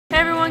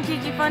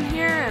everyone, Geeky Fun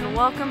here, and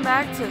welcome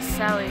back to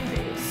Sally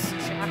Face,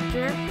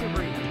 Chapter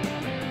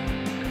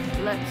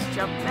 3. Let's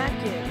jump back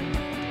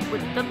in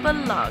with the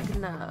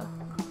Bologna.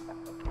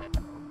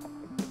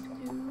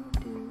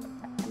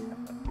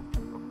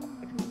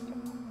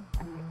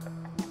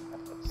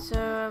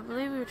 So, I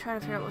believe we were trying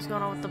to figure out what's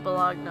going on with the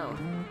Bologna.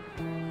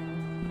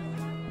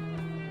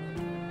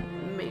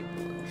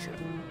 Maple and sugar.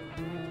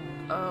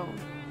 Oh,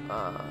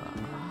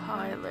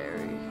 hi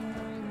Larry.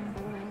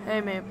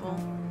 Hey Maple.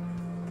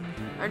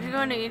 Aren't you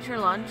going to eat your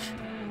lunch?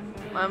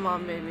 My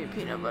mom made me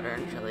peanut butter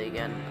and chili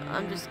again.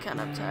 I'm just kind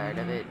of tired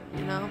of it,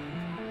 you know?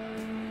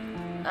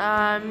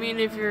 I mean,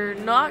 if you're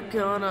not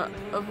gonna,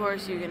 of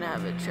course you can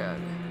have it, Chug.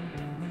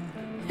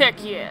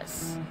 Heck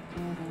yes.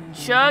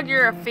 Chug,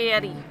 you're a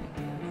fatty.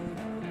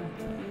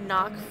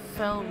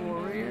 Knockfell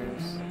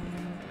Warriors?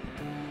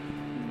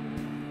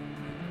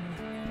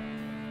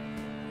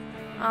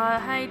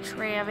 Hi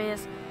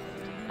Travis.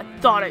 I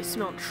thought I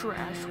smelled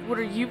trash. What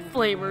are you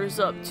flamers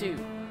up to?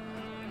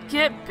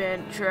 Get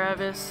bent,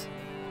 Travis.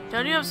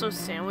 Don't you have some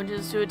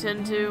sandwiches to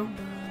attend to?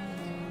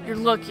 You're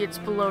lucky it's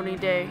bologna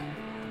day.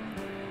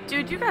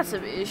 Dude, you got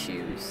some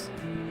issues.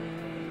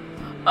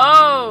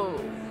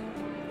 Oh!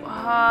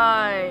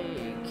 Hi,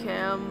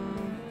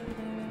 Kim.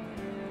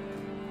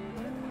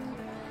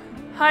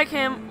 Hi,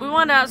 Kim. We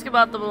wanted to ask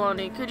about the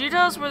bologna. Could you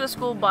tell us where the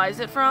school buys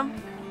it from?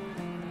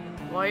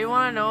 Why you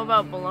want to know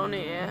about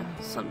bologna, eh?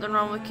 Something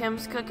wrong with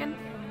Kim's cooking?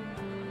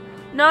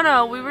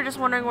 No, we were just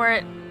wondering where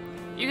it...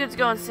 You get to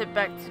go and sit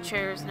back to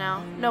chairs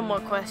now. No more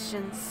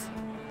questions.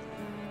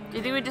 Do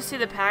you think we just see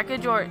the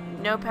package, or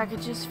no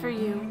packages for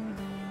you?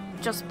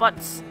 Just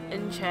butts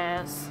and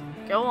chairs.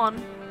 Go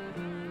on.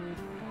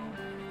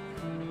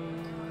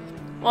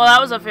 Well,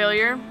 that was a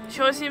failure. She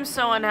always seems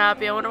so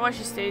unhappy. I wonder why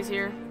she stays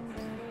here.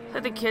 It's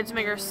like the kids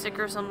make her sick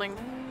or something.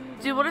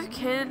 Dude, what if the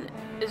kid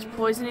is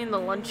poisoning the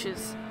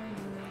lunches?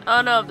 I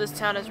don't know if this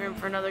town has room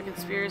for another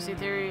conspiracy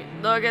theory,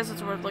 though I guess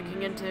it's worth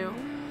looking into.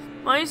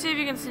 Why don't you see if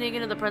you can sneak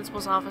into the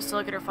principal's office to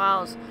look at her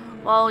files?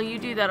 While you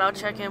do that, I'll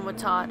check in with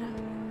Todd.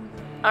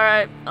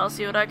 Alright, I'll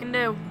see what I can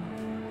do.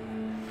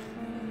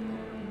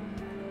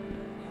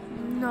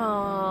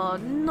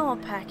 No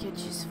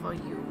packages for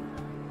you.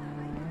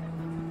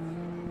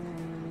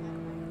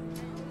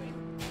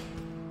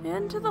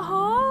 Into the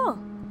hall!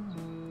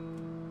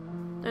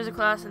 There's a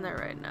class in there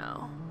right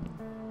now.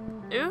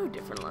 Ooh,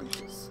 different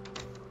lunches.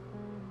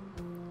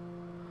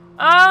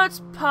 Oh,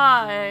 it's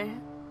pie.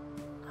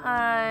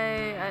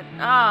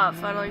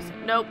 Finally.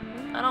 Nope.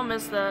 I don't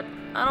miss that.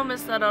 I don't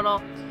miss that at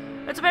all.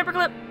 It's a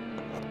paperclip.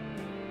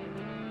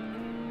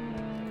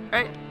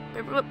 Right?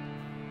 Paperclip.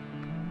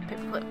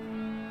 Paperclip.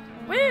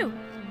 Woo!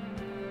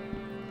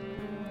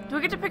 Do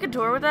we get to pick a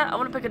door with that? I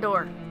want to pick a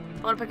door.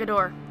 I want to pick a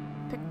door.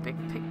 Pick.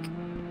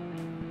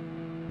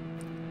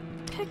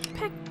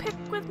 Pick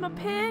with my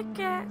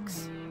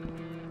pickaxe.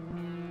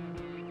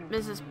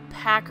 Mrs.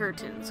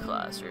 Packerton's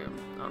classroom.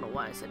 I don't know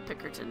why I said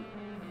Pickerton.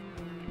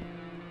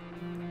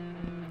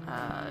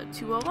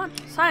 201.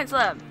 Science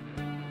lab.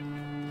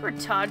 Where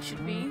Todd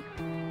should be.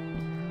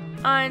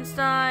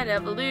 Einstein,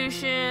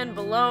 evolution,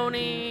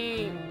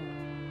 baloney.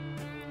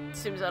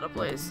 Seems out of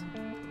place.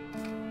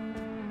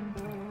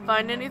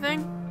 Find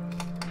anything?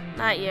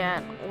 Not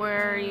yet.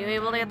 Were you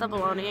able to get the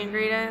baloney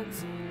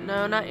ingredients?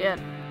 No, not yet.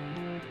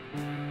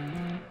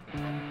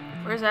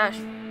 Where's Ash?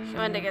 She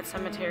went to get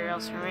some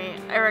materials for me.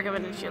 I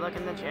recommended she look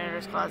in the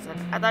janitor's closet.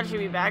 I thought she'd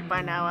be back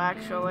by now,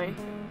 actually.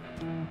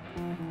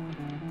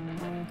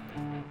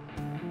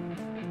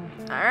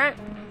 Alright.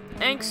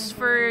 Thanks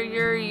for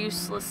your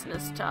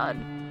uselessness, Todd.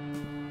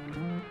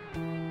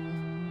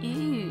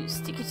 Ew,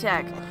 sticky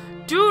tack.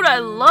 Dude, I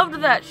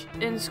loved that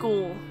in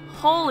school.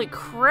 Holy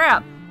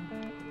crap.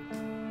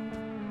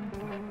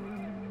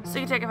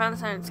 Sticky tack, I found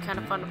this and it's kind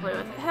of fun to play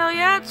with. Hell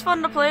yeah, it's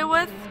fun to play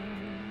with.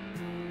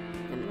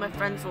 In my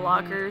friends'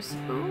 lockers.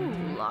 Ooh,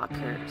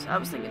 lockers. I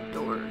was thinking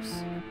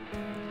doors.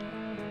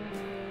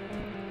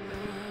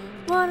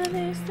 One of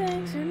these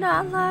things are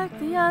not like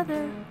the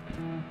other.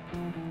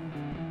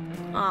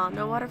 Aw,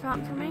 no water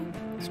fountain for me?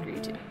 Screw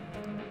you too.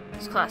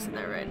 There's class in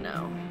there right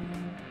now.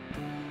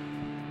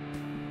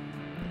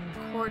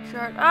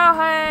 Courtyard. Oh,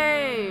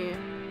 hey!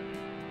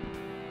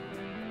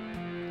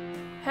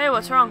 Hey,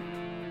 what's wrong?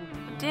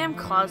 The damn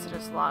closet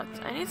is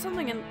locked. I need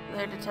something in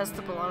there to test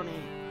the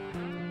bologna.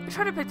 I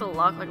tried to pick the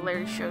lock like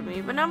Larry showed me,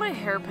 but now my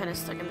hairpin is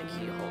stuck in the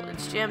keyhole.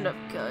 It's jammed up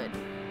good.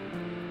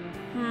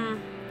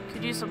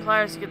 Could use some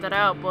pliers to get that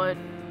out, but...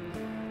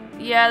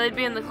 Yeah, they'd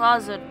be in the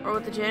closet, or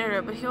with the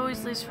janitor, but he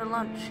always leaves for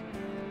lunch.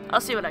 I'll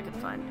see what I can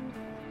find.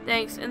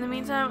 Thanks. In the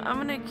meantime, I'm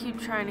gonna keep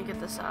trying to get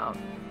this out.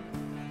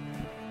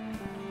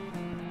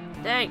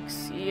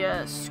 Thanks.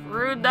 Yeah,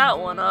 screwed that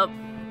one up.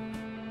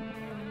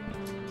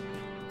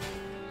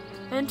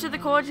 Into the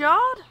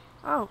courtyard?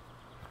 Oh.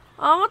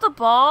 I want the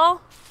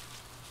ball.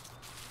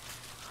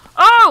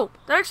 Oh!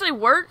 That actually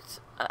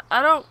worked.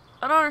 I don't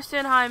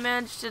understand how I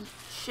managed to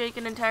shake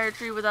an entire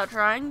tree without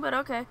trying, but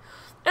okay.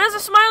 It has a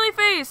smiley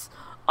face!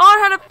 Oh,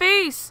 it had a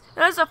face!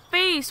 It has a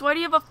face! Why do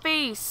you have a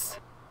face?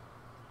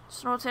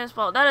 Snow tennis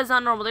ball. That is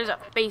not normal. There's a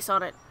face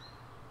on it.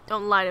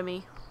 Don't lie to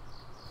me.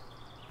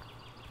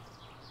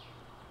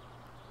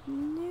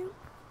 Nope.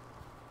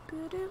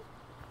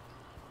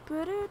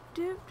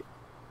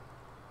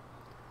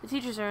 The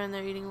teachers are in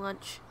there eating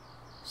lunch.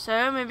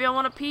 So, maybe I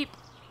want to peep.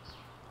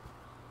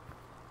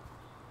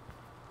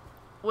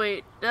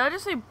 Wait, did I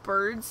just say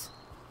birds?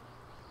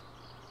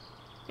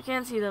 I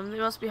can't see them. They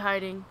must be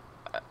hiding.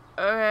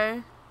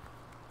 Okay.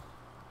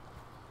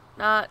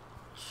 Not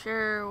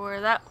sure where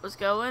that was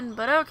going,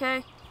 but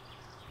okay.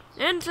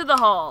 Into the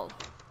hall.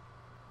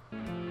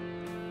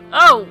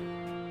 Oh!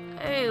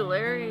 Hey,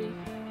 Larry.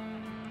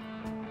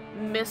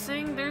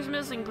 Missing? There's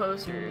missing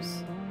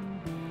posters.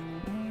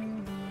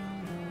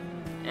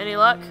 Any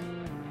luck?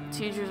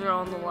 Teachers are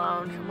all in the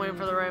lounge. I'm waiting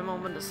for the right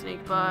moment to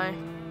sneak by.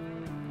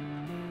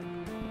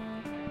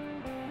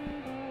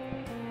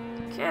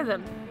 Okay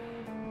then.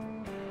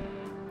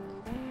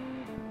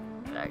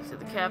 Back to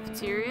the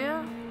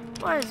cafeteria.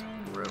 Why is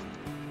room?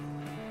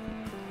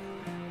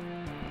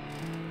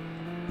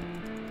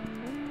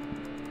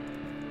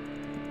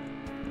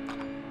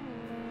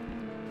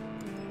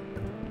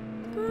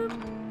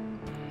 Boop.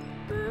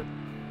 Boop.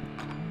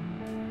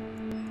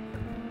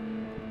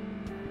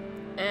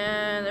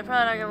 And they're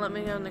probably not gonna let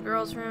me go in the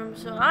girls' room,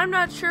 so I'm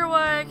not sure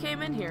why I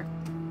came in here.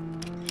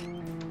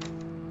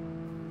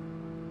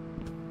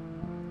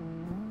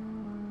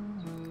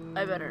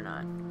 I better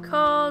not.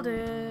 Called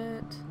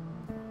it.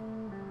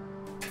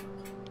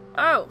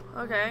 Oh,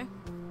 okay.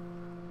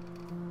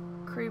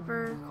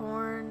 Creeper,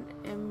 corn,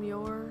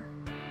 Imure.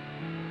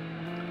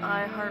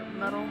 I heart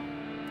metal.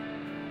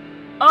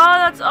 Oh,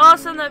 that's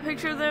awesome! That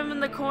picture of them in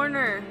the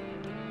corner.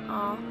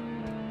 Aw.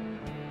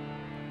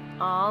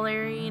 Aw,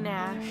 Larry and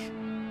Ash.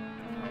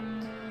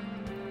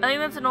 I think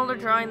that's an older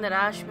drawing that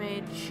Ash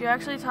made. She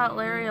actually taught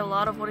Larry a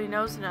lot of what he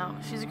knows now.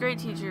 She's a great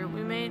teacher.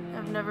 We may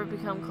have never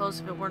become close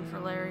if it weren't for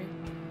Larry.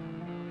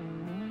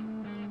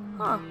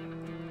 Huh.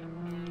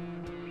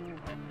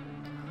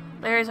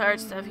 Larry's art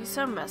stuff, he's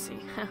so messy.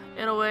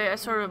 In a way, I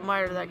sort of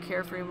admire that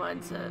carefree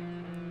mindset.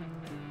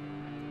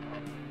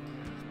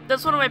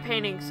 That's one of my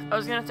paintings. I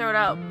was gonna throw it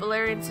out, but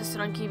Larry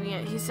insisted on keeping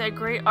it. He said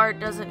great art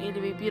doesn't need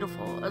to be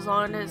beautiful, as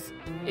long as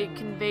it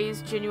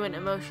conveys genuine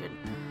emotion.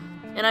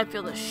 And I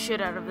feel the shit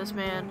out of this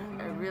man.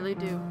 I really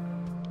do.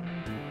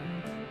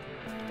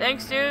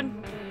 Thanks, dude.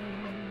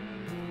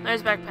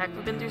 Larry's backpack.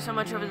 We've been through so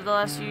much over the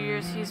last few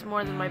years. He's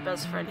more than my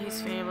best friend.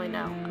 He's family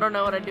now. I don't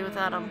know what I'd do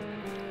without him.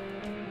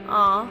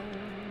 Aw.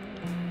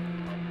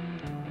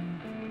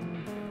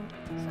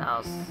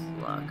 House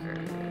locker.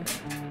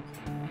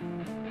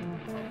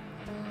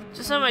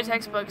 Just some of my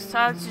textbooks.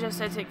 Todd suggests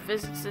I take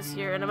physics this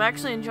year, and I'm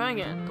actually enjoying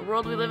it. The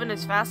world we live in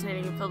is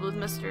fascinating and filled with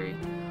mystery.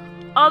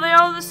 Oh, they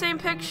all have the same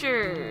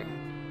picture!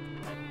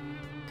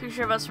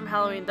 Picture of us from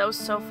Halloween. That was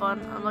so fun.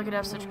 I'm lucky to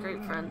have such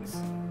great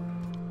friends.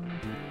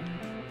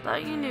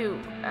 Thought you knew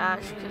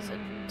Ash because of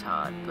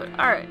Todd, but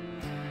alright.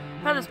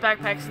 I've had this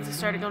backpack since I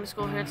started going to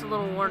school here. It's a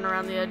little worn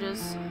around the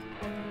edges.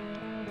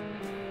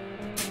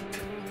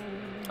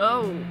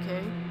 Oh,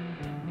 okay.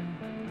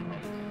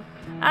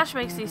 Ash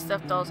makes these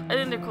stuffed dolls. I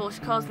think they're cool.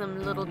 She calls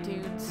them little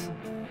dudes.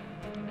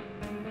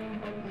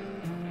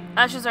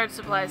 Ash's art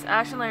supplies.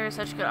 Ash and Larry are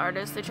such good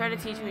artists. They try to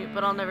teach me,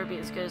 but I'll never be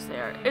as good as they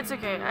are. It's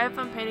okay. I have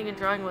fun painting and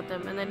drawing with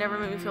them, and they never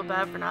make me feel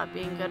bad for not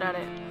being good at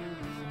it.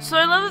 So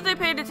I love that they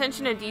paid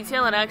attention to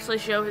detail and actually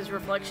show his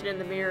reflection in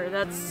the mirror.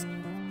 That's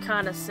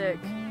kind of sick.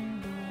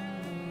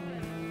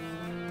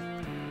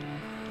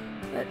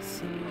 Let's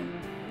see.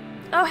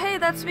 Oh, hey,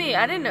 that's me.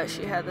 I didn't know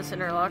she had this in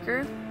her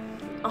locker.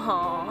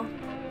 Aww.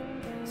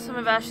 Some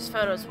of Ash's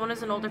photos. One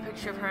is an older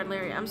picture of her and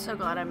Larry. I'm so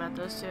glad I met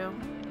those two.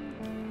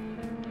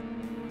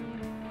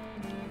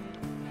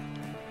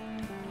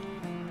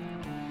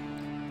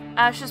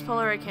 Ash's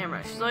Polaroid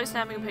camera. She's always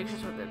snapping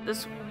pictures with it.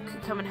 This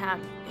could come in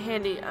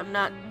handy.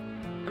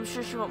 I'm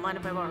sure she won't mind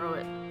if I borrow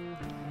it.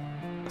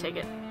 Take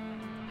it.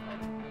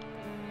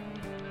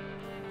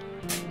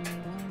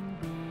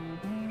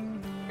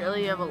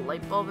 Really? You have a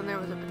light bulb in there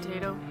with a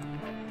potato?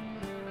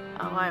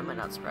 Oh, why am I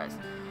not surprised?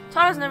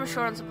 Todd is never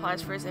short on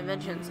supplies for his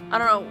inventions. I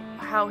don't know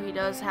how he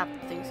does half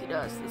the things he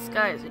does. This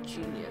guy is a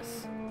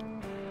genius.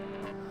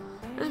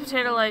 This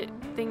potato light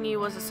thingy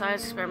was a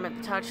science experiment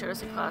that Todd showed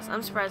us in class.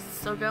 I'm surprised it's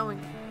still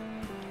going.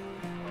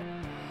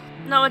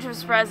 Not much of a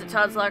surprise that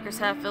Todd's locker is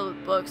half filled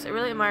with books. I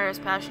really admire his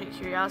passionate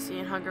curiosity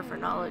and hunger for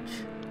knowledge.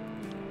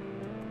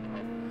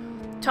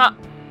 Todd.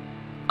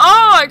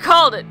 Oh, I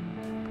called it!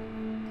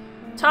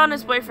 Todd and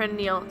his boyfriend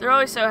Neil. They're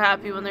always so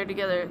happy when they're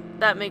together.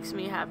 That makes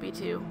me happy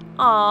too.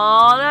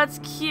 Aw, that's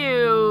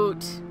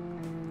cute.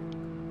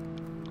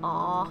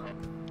 Aw.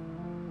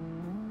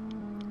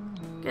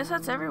 Guess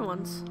that's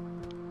everyone's.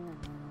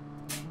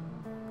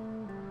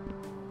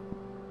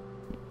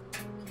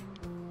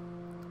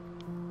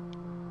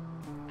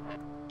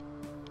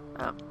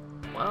 Oh,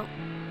 well.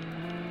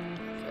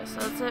 Guess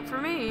that's it for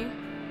me.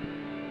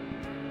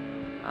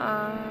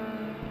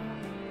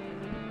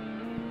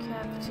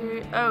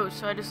 Cafeteria. Oh,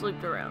 so I just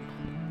looped around.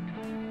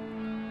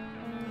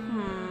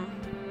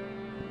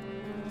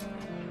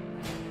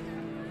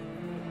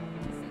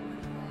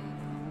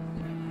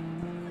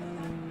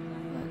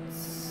 Let's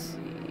see.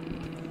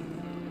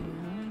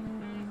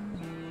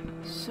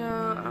 So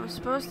I'm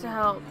supposed to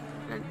help.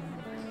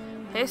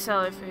 Hey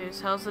Sally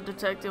Face, how's the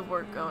detective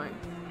work going?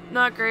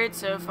 Not great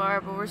so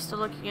far, but we're still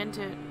looking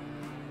into it.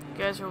 You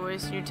guys are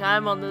wasting your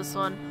time on this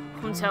one.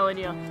 I'm telling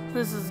you,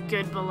 this is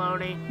good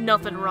baloney.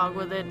 Nothing wrong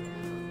with it.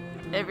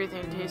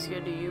 Everything tastes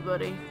good to you,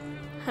 buddy.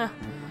 Huh.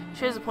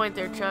 She has a point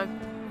there, Chuck.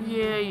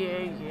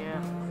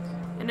 Yeah.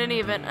 In any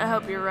event, I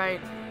hope you're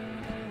right.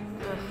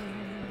 Ugh.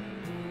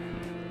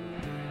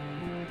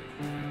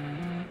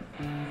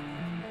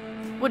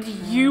 What do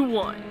you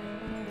want?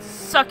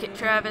 Suck it,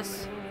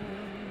 Travis.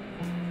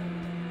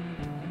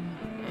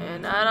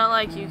 And I don't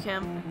like you,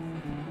 Kim.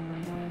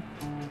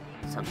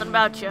 Something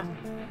about you.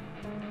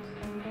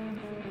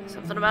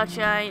 Something about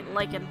you I ain't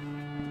liking.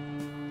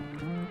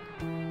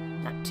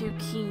 Not too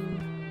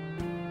keen.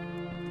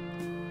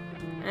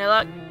 Any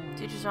luck?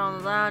 Teachers are on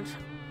the lounge.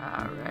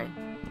 Alright.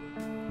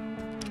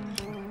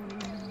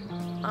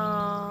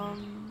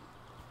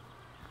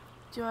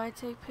 Do I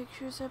take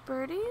pictures at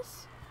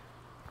birdies?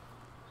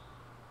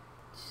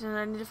 She said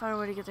I need to find a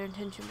way to get their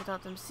attention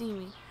without them seeing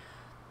me.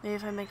 Maybe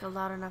if I make a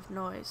loud enough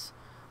noise.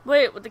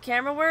 Wait, would the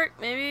camera work?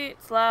 Maybe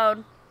it's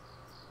loud.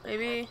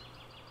 Maybe.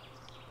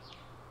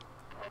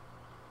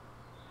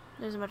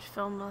 There's much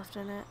film left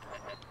in it.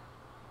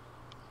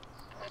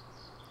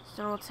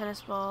 Stone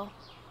tennis ball.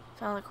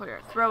 Found in the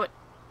courtyard. Throw it.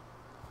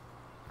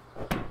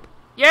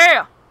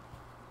 Yeah!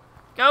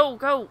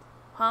 Go!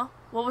 Huh?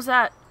 What was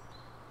that?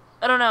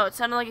 I don't know. It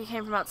sounded like it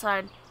came from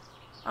outside.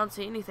 I don't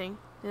see anything.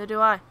 Neither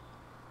do I.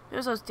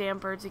 There's those damn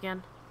birds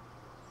again.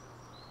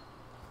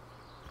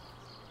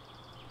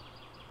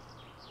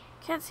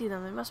 Can't see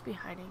them. They must be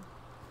hiding.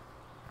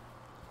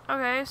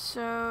 Okay,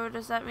 so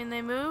does that mean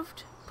they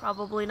moved?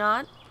 Probably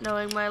not,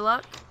 knowing my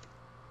luck.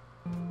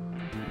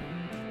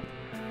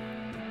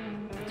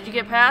 Did you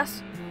get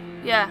past?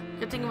 Yeah,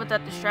 good thing about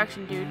that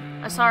distraction, dude.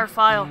 I saw her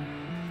file.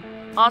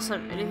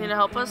 Awesome. Anything to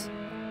help us?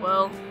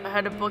 Well, I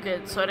had to book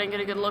it, so I didn't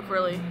get a good look,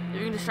 really. If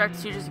you can distract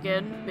the teachers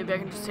again, maybe I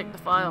can just take the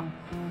file.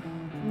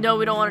 No,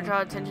 we don't want to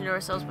draw attention to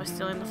ourselves by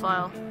stealing the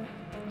file.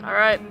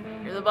 Alright,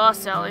 you're the boss,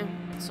 Sally.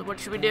 So what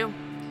should we do?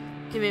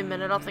 Give me a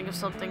minute, I'll think of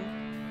something.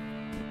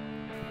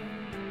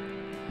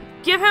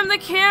 Give him the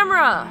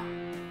camera!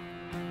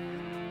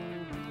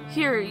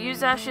 Here,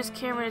 use Ash's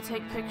camera to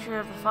take a picture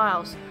of the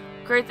files.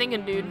 Great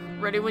thinking, dude.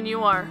 Ready when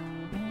you are.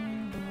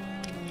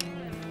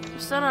 I'm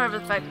still not over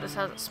the fact that this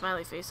has a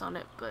smiley face on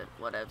it, but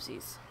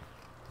whatevsies.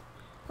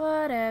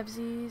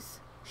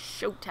 Whatevsies.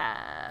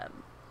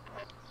 Showtime.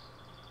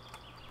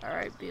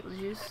 Alright,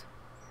 Beetlejuice.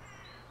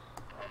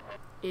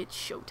 It's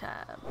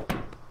showtime.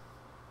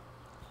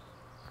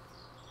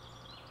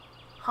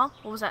 Huh?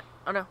 What was that?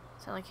 Oh no.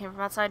 Sound like it came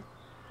from outside.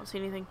 Don't see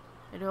anything.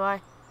 Neither do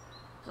I.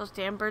 Those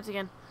damn birds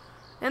again.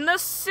 In the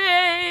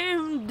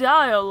same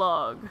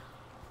dialogue.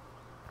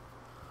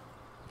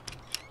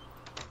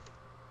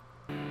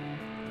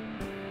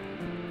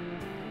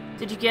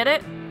 Did you get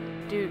it?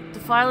 Dude, the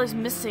file is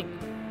missing.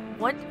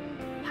 What?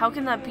 How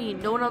can that be?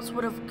 No one else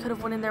could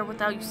have went in there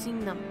without you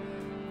seeing them.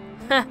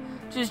 Heh,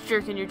 just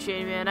jerking your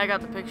chain, man. I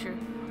got the picture.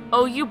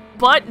 Oh, you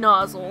butt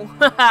nozzle.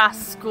 Haha,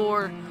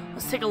 score.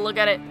 Let's take a look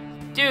at it.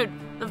 Dude,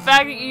 the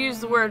fact that you used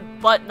the word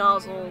butt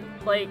nozzle,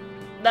 like,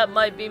 that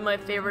might be my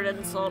favorite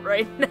insult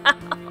right now.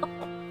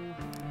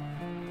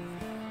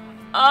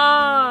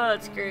 Oh,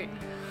 that's great.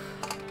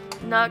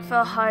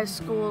 Knockfell High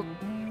School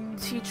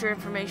teacher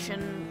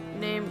information.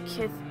 Name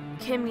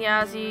Kim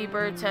Yazzie,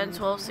 bird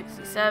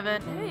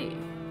 10-12-67. Hey.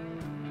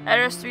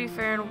 Address 3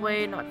 Fair and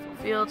Way, Knockville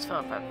Fields,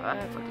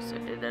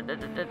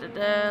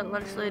 555,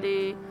 lunch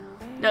lady.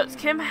 Notes,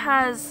 Kim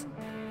has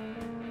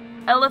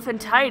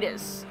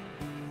elephantitis.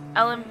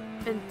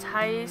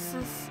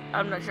 Elephantiasis?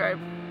 I'm not sure I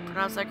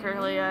pronounced that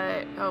correctly.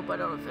 I hope I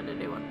don't offend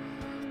anyone.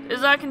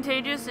 It's not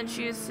contagious and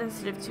she is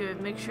sensitive to it.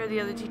 Make sure the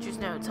other teachers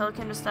know. Tell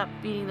Kim to stop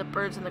beating the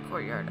birds in the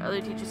courtyard.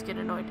 Other teachers get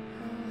annoyed.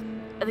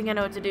 I think I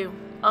know what to do.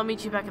 I'll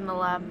meet you back in the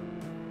lab.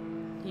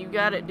 You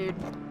got it, dude.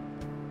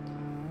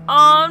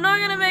 Oh, I'm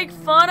not gonna make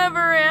fun of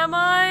her, am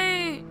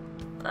I?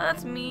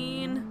 That's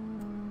mean.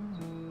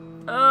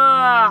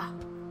 I'm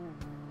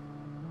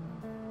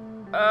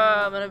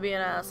gonna be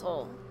an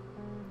asshole.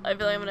 I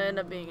feel like I'm gonna end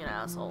up being an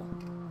asshole.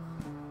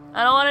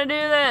 I don't wanna do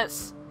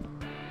this.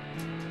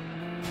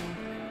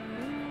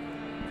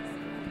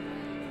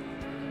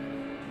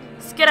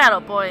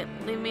 Skedaddle, boy.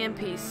 Leave me in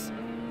peace.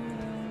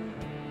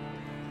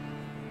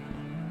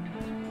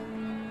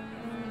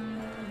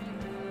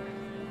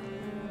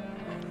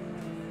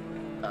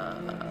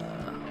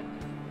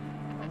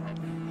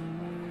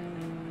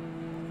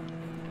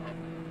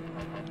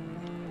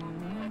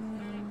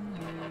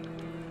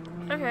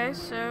 Okay,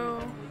 so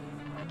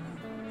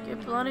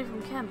get bologna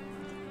from Kim.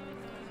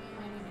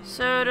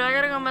 So do I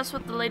gotta go mess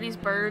with the lady's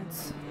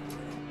birds?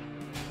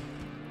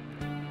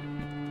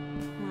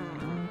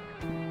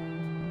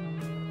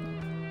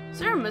 Is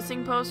there a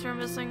missing poster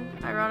missing,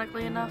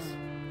 ironically enough?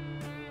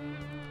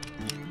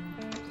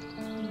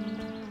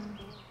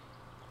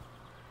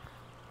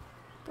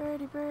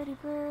 Birdie, birdie,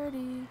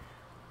 birdie.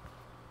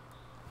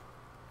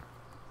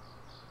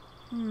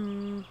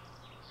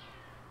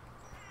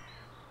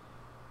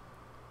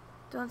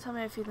 Don't tell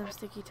me I feed them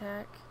sticky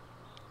tack.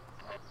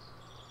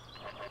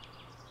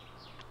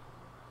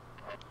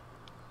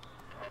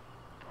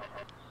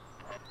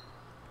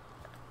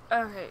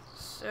 Okay,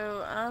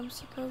 so I'm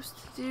supposed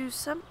to do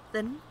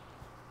something.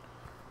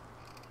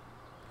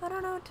 I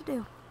don't know what to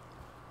do.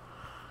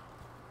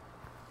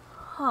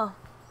 Huh.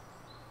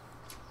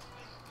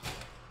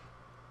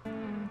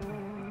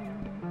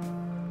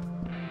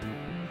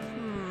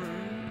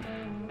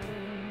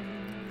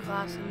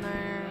 Glass in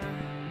there.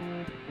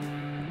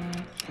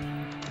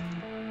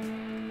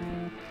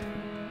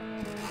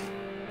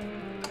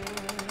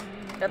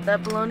 Got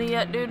that bologna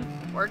yet, dude?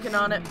 Working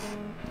on it.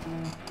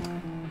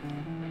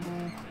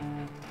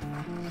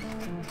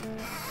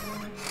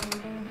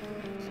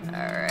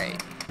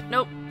 Alright.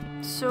 Nope.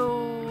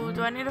 So,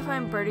 do I need to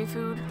find birdie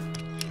food?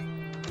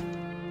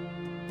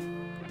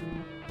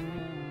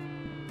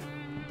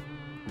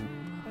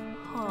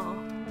 Huh.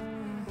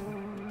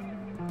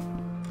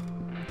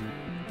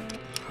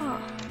 Huh.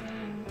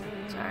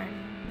 Sorry.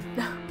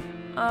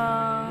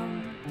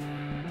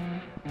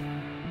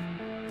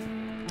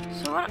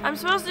 So what? I'm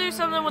supposed to do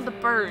something with the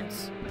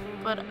birds,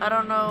 but I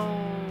don't know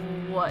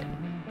what.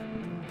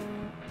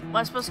 Am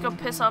I supposed to go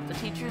piss off the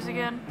teachers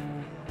again?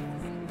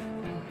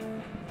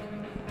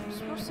 I'm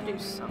supposed to do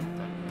something.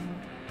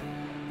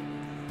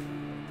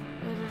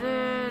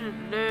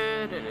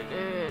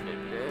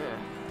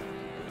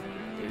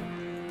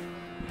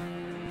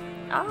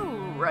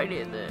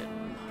 Alrighty then.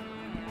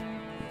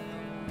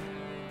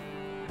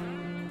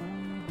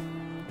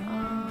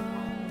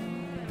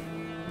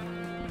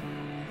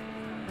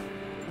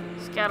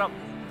 Scat up.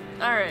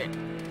 Alright.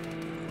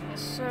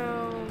 So,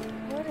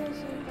 what is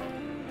it?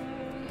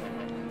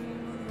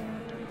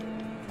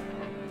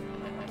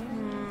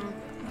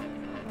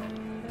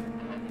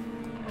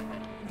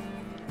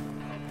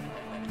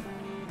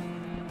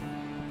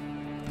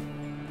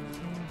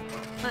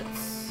 Let's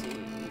see.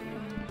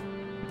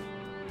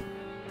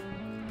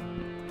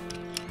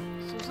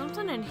 Is there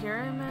something in here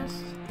I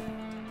missed?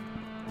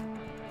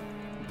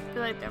 I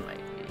feel like there might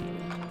be.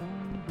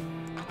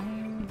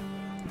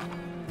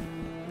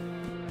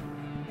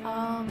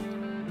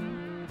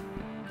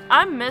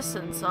 I'm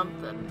missing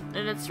something,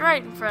 and it's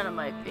right in front of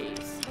my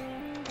face.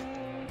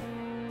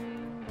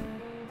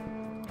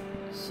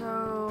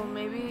 So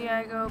maybe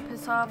I go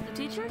piss off the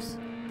teachers?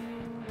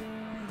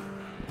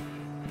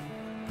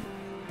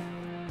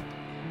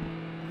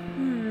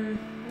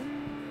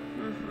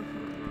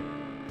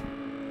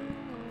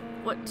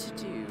 What to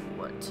do,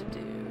 what to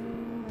do.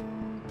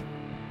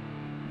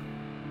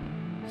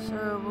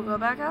 So we'll go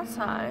back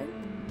outside.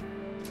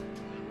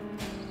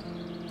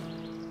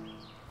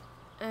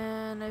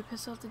 And I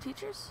piss off the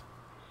teachers?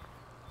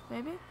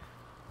 Maybe?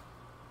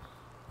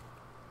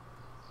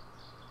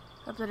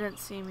 Hope they didn't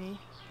see me.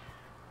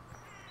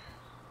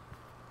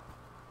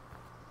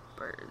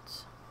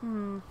 Birds.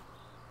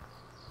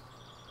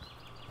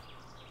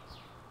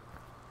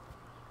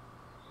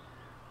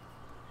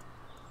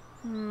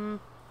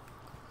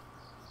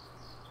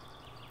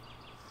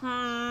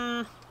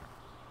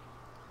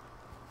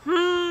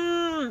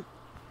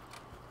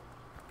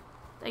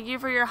 Thank you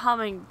for your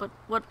humming, but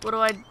what do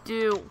I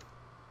do?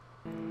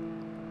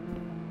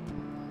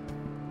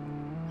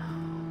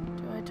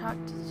 Do I talk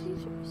to the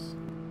teachers?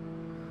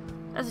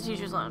 That's the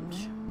teacher's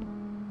lounge.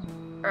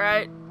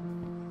 Alright.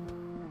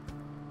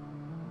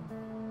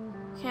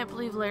 Can't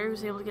believe Larry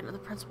was able to get into the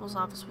principal's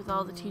office with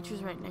all the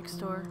teachers right next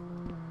door.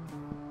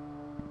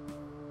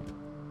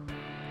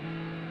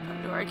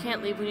 Front door. I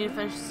can't leave. We need to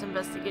finish this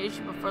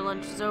investigation before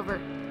lunch is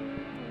over.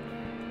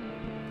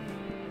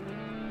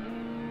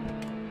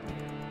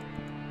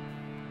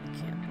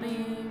 Can't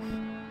leave.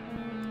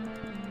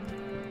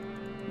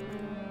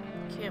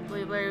 Can't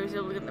believe Larry was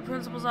able to get in the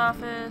principal's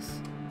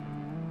office.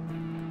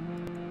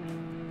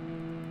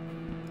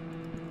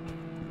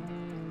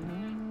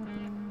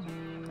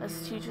 That's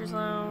the teacher's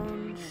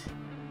lounge.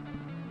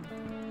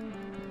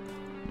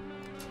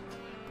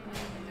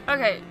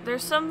 Okay,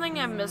 there's something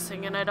I'm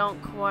missing and I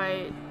don't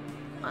quite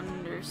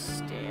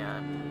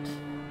understand.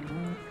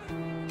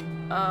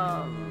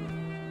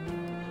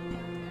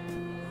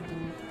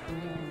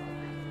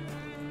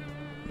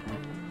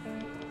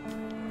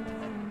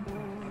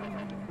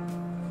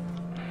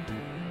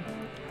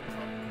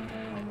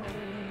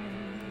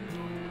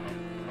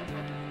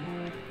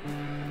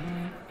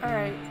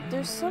 Alright,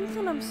 there's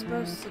something I'm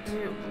supposed to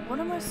do, but what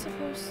am I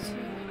supposed to...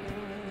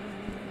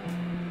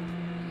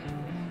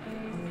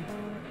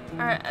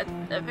 Alright,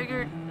 I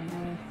figured...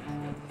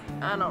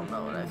 I don't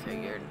know what I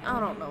figured. I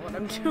don't know what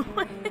I'm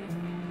doing.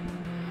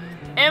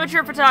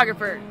 Amateur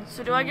photographer.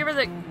 So do I give her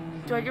the...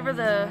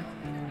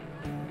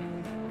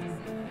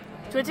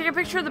 Do I take a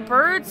picture of the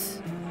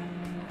birds?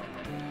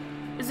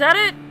 Is that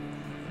it?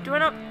 Do I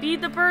not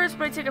feed the birds,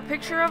 but I take a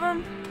picture of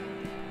them?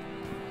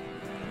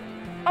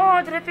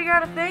 Oh, did I figure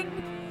out a thing?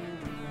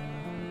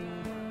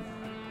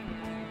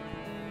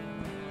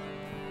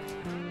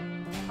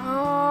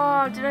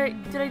 Oh, did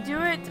I do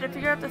it? Did I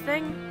figure out the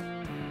thing?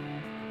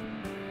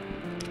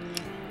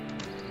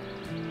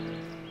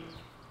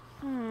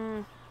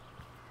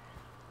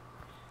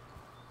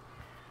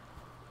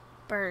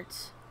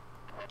 birds.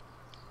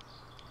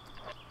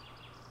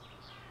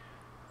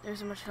 There's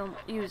so much I don't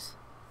use.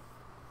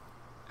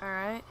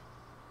 Alright.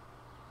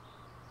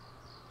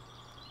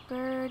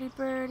 Birdie,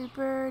 birdie,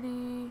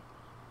 birdie.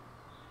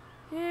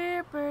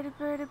 Here, birdie,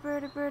 birdie,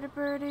 birdie, birdie,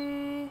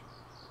 birdie.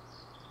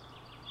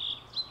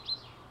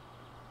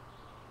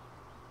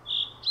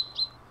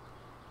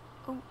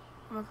 Oh,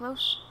 am I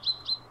close?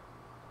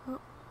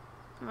 Oh,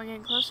 am I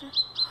getting closer?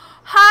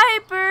 Hi,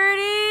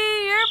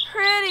 birdie! You're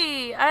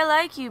pretty! I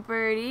like you,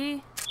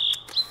 birdie.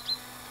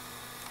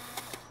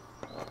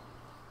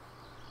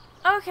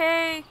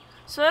 Okay,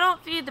 so I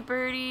don't feed the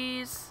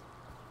birdies.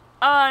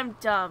 Oh, I'm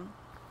dumb.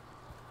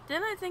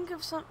 Didn't I think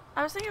of some...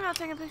 I was thinking about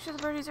taking a picture of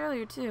the birdies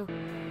earlier, too.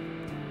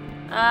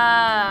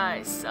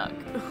 I suck.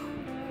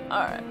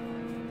 Alright.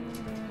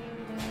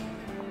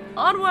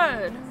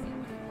 Onward!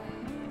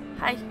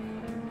 Hi.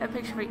 I have a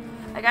picture for you.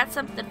 I got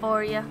something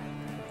for you.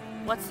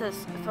 What's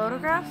this? A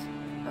photograph?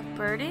 Of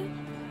Birdie?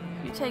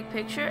 You take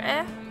picture,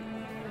 eh?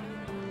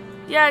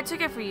 Yeah, I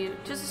took it for you.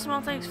 Just a small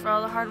thanks for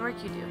all the hard work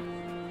you do.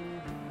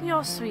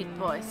 You're a sweet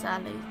boy,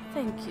 Sally.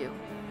 Thank you.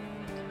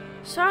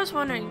 So I was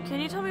wondering, can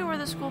you tell me where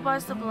the school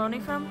buys the bologna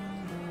from?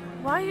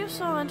 Why are you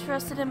so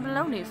interested in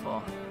bologna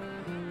for?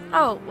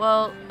 Oh,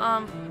 well,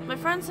 my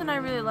friends and I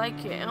really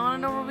like it and want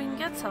to know where we can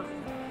get some.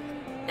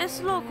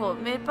 It's local,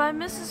 made by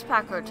Mrs.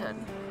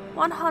 Packerton.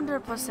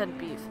 100%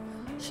 beef.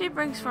 She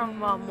brings from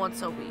Mom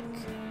once a week.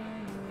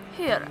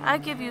 Here, I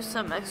give you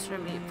some extra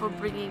meat for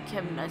bringing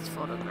Kim a nice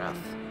photograph.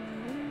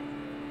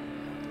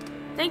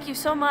 Thank you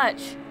so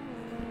much.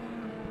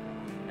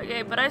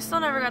 Okay, but I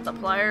still never got the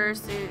pliers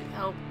to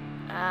help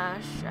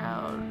Ash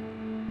out.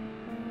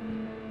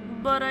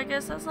 But I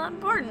guess that's not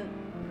important.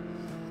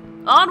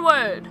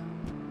 Onward!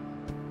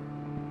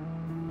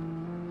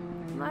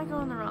 Am I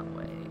going the wrong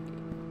way?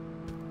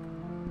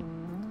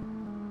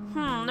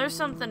 There's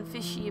something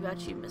fishy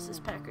about you, Mrs.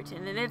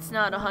 Packerton, and it's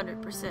not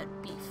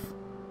 100% beef.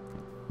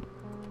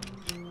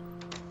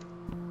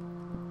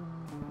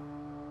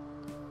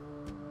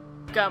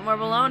 Got more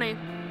bologna.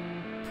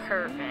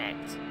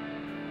 Perfect.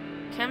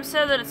 Kim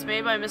said that it's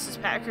made by Mrs.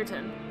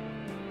 Packerton.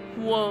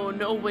 Whoa,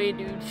 no way,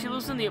 dude. She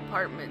lives in the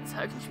apartments.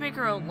 How can she make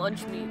her own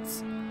lunch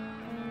meats?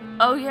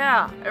 Oh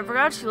yeah, I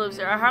forgot she lives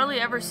there. I hardly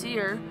ever see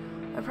her.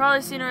 I've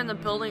probably seen her in the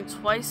building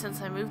twice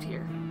since I moved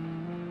here.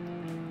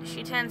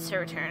 She tends to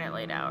return at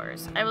late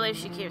hours. I believe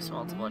she keeps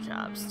multiple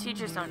jobs.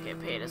 Teachers don't get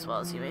paid as well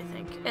as you may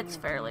think. It's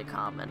fairly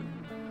common.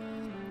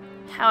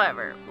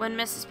 However, when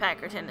Mrs.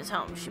 Packerton is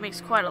home, she makes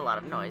quite a lot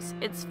of noise.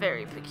 It's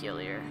very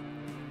peculiar.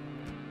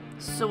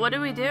 So what do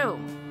we do?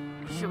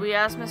 Should we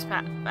ask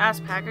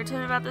ask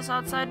Packerton about this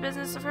outside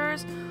business of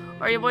hers?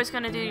 Or are you boys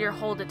gonna do your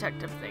whole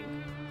detective thing?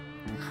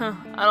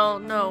 I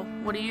don't know.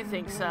 What do you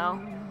think, Sal?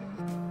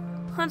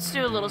 Let's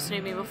do a little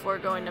snooping before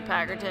going to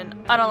Packerton.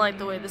 I don't like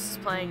the way this is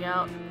playing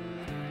out.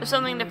 If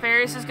something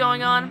nefarious is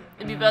going on,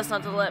 it'd be best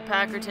not to let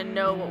Packerton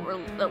know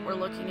that we're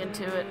looking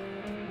into it.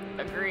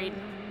 Agreed.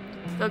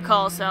 Good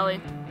call, Sally.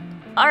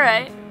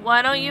 Alright,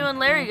 why don't you and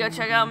Larry go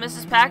check out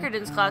Mrs.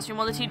 Packerton's classroom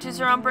while the teachers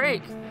are on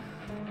break?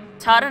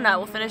 Todd and I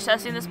will finish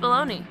testing this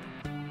bologna.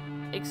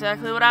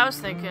 Exactly what I was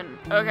thinking.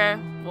 Okay,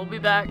 we'll be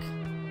back.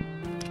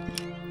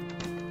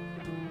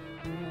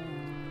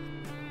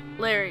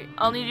 Larry,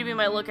 I'll need you to be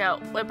my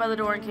lookout. Wait by the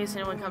door in case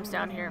anyone comes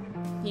down here.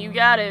 You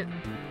got it.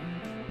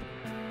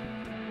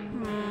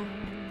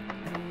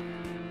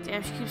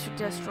 Damn, she keeps her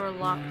desk drawer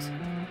locked.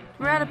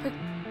 Remember how to pick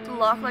the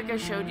lock like I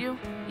showed you?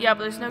 Yeah,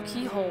 but there's no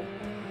keyhole.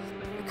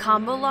 The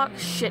combo lock?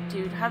 Shit,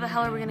 dude. How the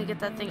hell are we gonna get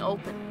that thing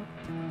open?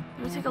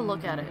 Let me take a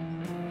look at it.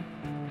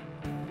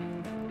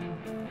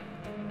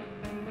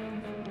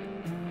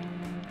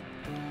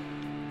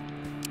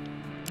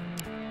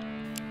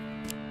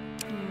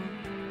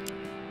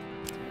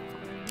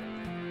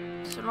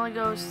 So it only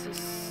goes to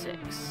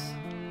 6.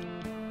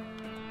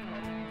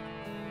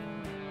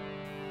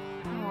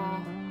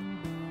 Oh.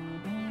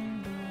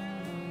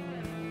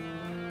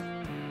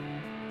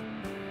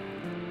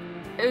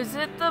 Is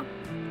it the...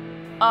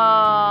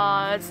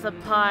 it's the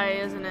pie,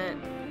 isn't it?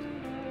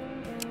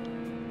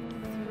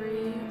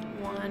 3,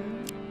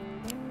 1,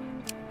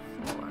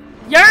 4.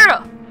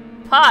 Yeah!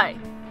 Pie!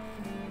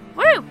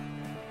 Woo!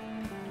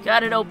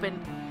 Got it open.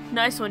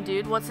 Nice one,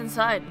 dude. What's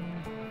inside?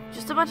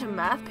 Just a bunch of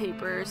math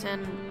papers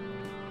and...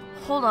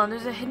 Hold on,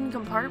 there's a hidden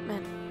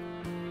compartment.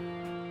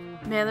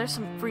 Man, there's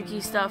some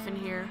freaky stuff in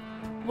here.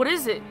 What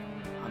is it?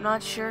 I'm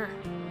not sure.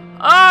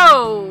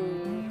 Oh!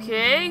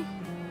 Okay.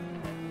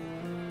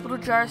 Little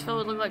jars filled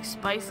with look like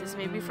spices,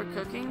 maybe for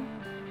cooking.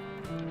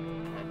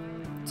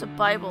 It's a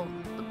Bible.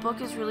 The book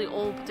is really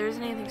old, but there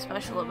isn't anything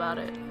special about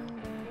it.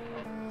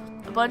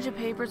 A bunch of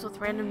papers with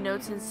random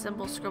notes and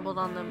symbols scribbled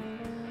on them.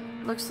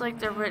 Looks like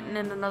they're written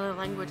in another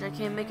language. I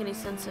can't make any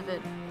sense of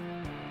it.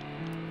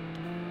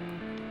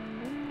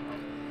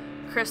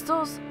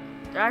 Crystals?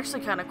 They're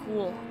actually kind of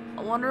cool.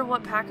 I wonder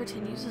what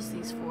Packerton uses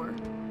these for.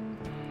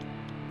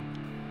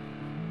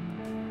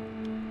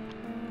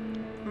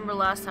 Remember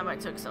last time I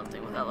took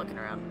something without looking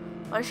around.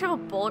 Oh, I should have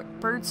a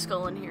bird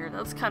skull in here.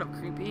 That's kind of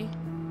creepy.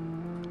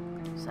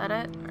 Is that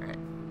it? Alright.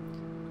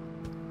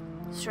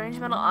 Strange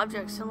metal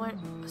object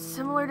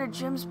similar to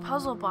Jim's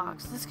puzzle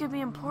box. This could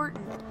be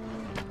important.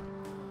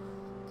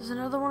 There's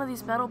another one of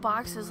these metal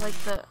boxes like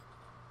the...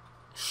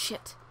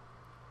 Shit.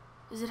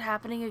 Is it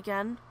happening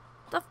again?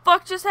 The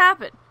fuck just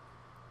happened?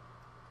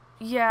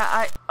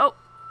 Yeah, oh.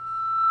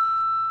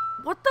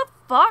 What the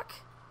fuck?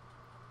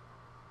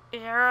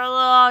 It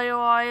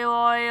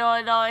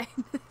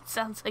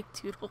sounds like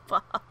Doodle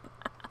Bob.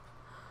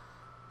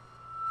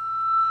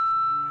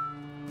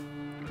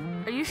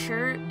 Are you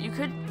sure? You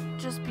could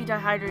just be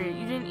dehydrated.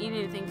 You didn't eat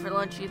anything for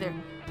lunch either.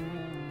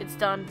 It's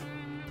done.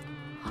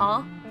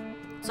 Huh?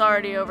 It's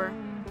already over.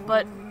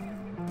 But,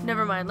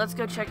 never mind. Let's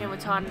go check in with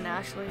Todd and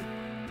Ashley.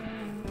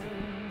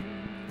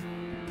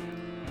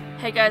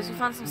 Hey guys, we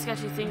found some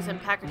sketchy things in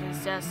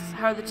Packerton's desks.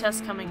 How are the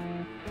tests coming?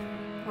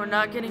 We're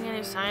not getting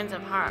any signs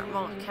of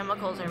harmful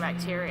chemicals or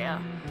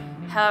bacteria.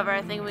 However,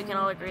 I think we can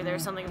all agree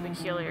there's something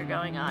peculiar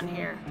going on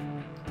here.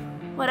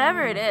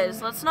 Whatever it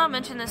is, let's not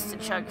mention this to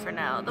Chug for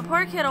now. The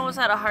poor kid almost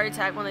had a heart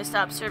attack when they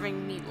stopped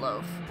serving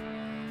meatloaf.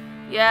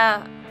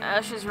 Yeah,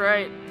 Ash is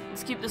right.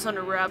 Let's keep this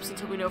under wraps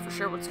until we know for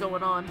sure what's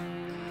going on.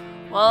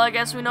 Well, I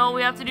guess we know what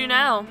we have to do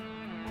now.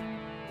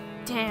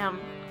 Damn,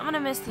 I'm gonna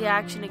miss the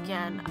action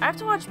again. I have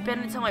to watch Ben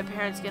until my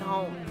parents get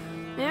home.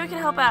 Maybe we can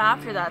help out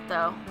after that,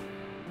 though.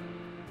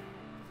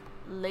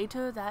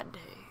 Later that day.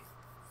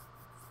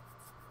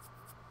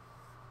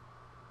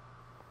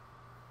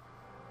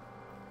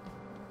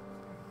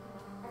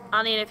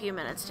 I'll need a few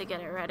minutes to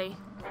get it ready.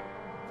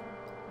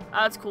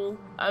 That's cool.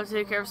 I have to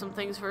take care of some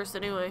things first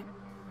anyway.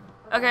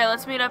 Okay,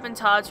 let's meet up in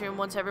Todd's room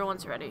once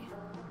everyone's ready.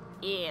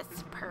 Yes,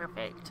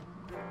 perfect.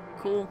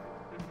 Cool.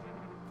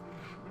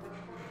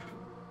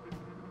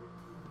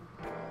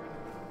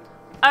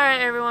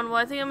 Alright everyone, well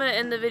I think I'm going to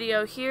end the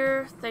video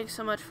here. Thanks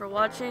so much for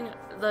watching.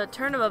 The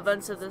turn of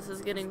events of this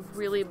is getting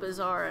really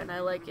bizarre and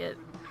I like it.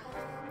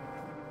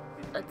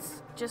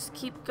 Let's just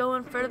keep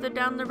going further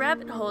down the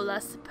rabbit hole, I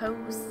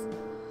suppose.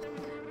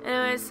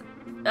 Anyways,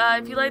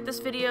 if you like this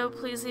video,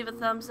 please leave a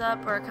thumbs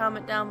up or a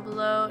comment down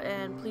below,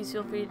 and please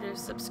feel free to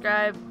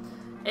subscribe.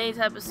 Any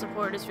type of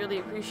support is really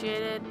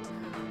appreciated.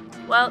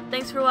 Well,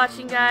 thanks for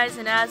watching guys,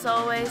 and as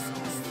always,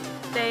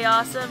 stay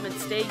awesome and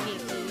stay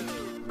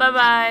geeky. Bye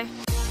bye!